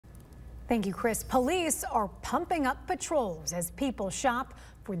Thank you, Chris. Police are pumping up patrols as people shop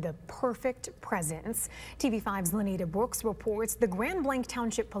for the perfect presents. TV5's Lanita Brooks reports the Grand Blanc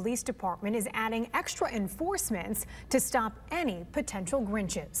Township Police Department is adding extra enforcements to stop any potential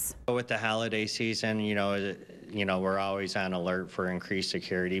Grinches. With the holiday season, we're always on alert for increased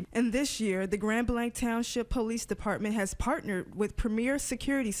security. And this year, the Grand Blanc Township Police Department has partnered with Premier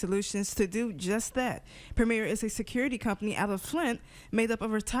Security Solutions to do just that. Premier is a security company out of Flint made up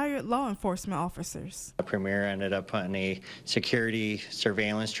of retired law enforcement officers. Premier ended up putting a security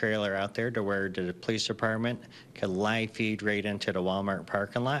surveillance trailer out there to where the police department could live feed right into the Walmart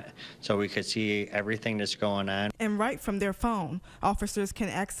parking lot so we could see everything that's going on. And right from their phone, officers can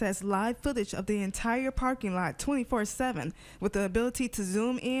access live footage of the entire parking lot 24/7 with the ability to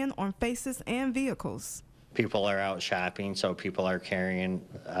zoom in on faces and vehicles. People are out shopping, so people are carrying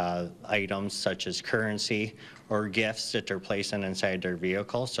items such as currency or gifts that they're placing inside their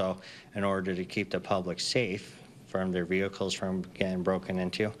vehicle. So in order to keep the public safe from their vehicles from getting broken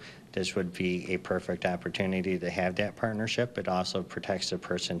into, this would be a perfect opportunity to have that partnership. It also protects the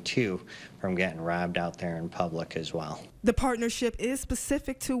person too from getting robbed out there in public as well. The partnership is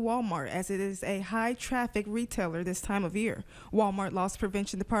specific to Walmart as it is a high traffic retailer this time of year. Walmart Loss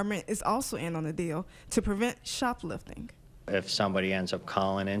Prevention Department is also in on the deal to prevent shoplifting. If somebody ends up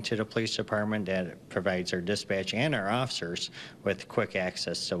calling into the police department, that provides our dispatch and our officers with quick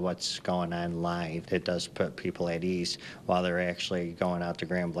access to what's going on live. It does put people at ease while they're actually going out to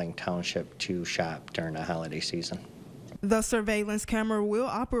Grand Blanc Township to shop during the holiday season. The surveillance camera will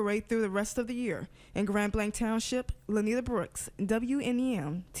operate through the rest of the year. In Grand Blanc Township, Lanita Brooks,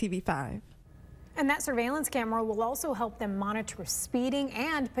 WNEM TV5. And that surveillance camera will also help them monitor speeding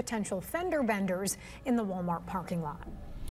and potential fender benders in the Walmart parking lot.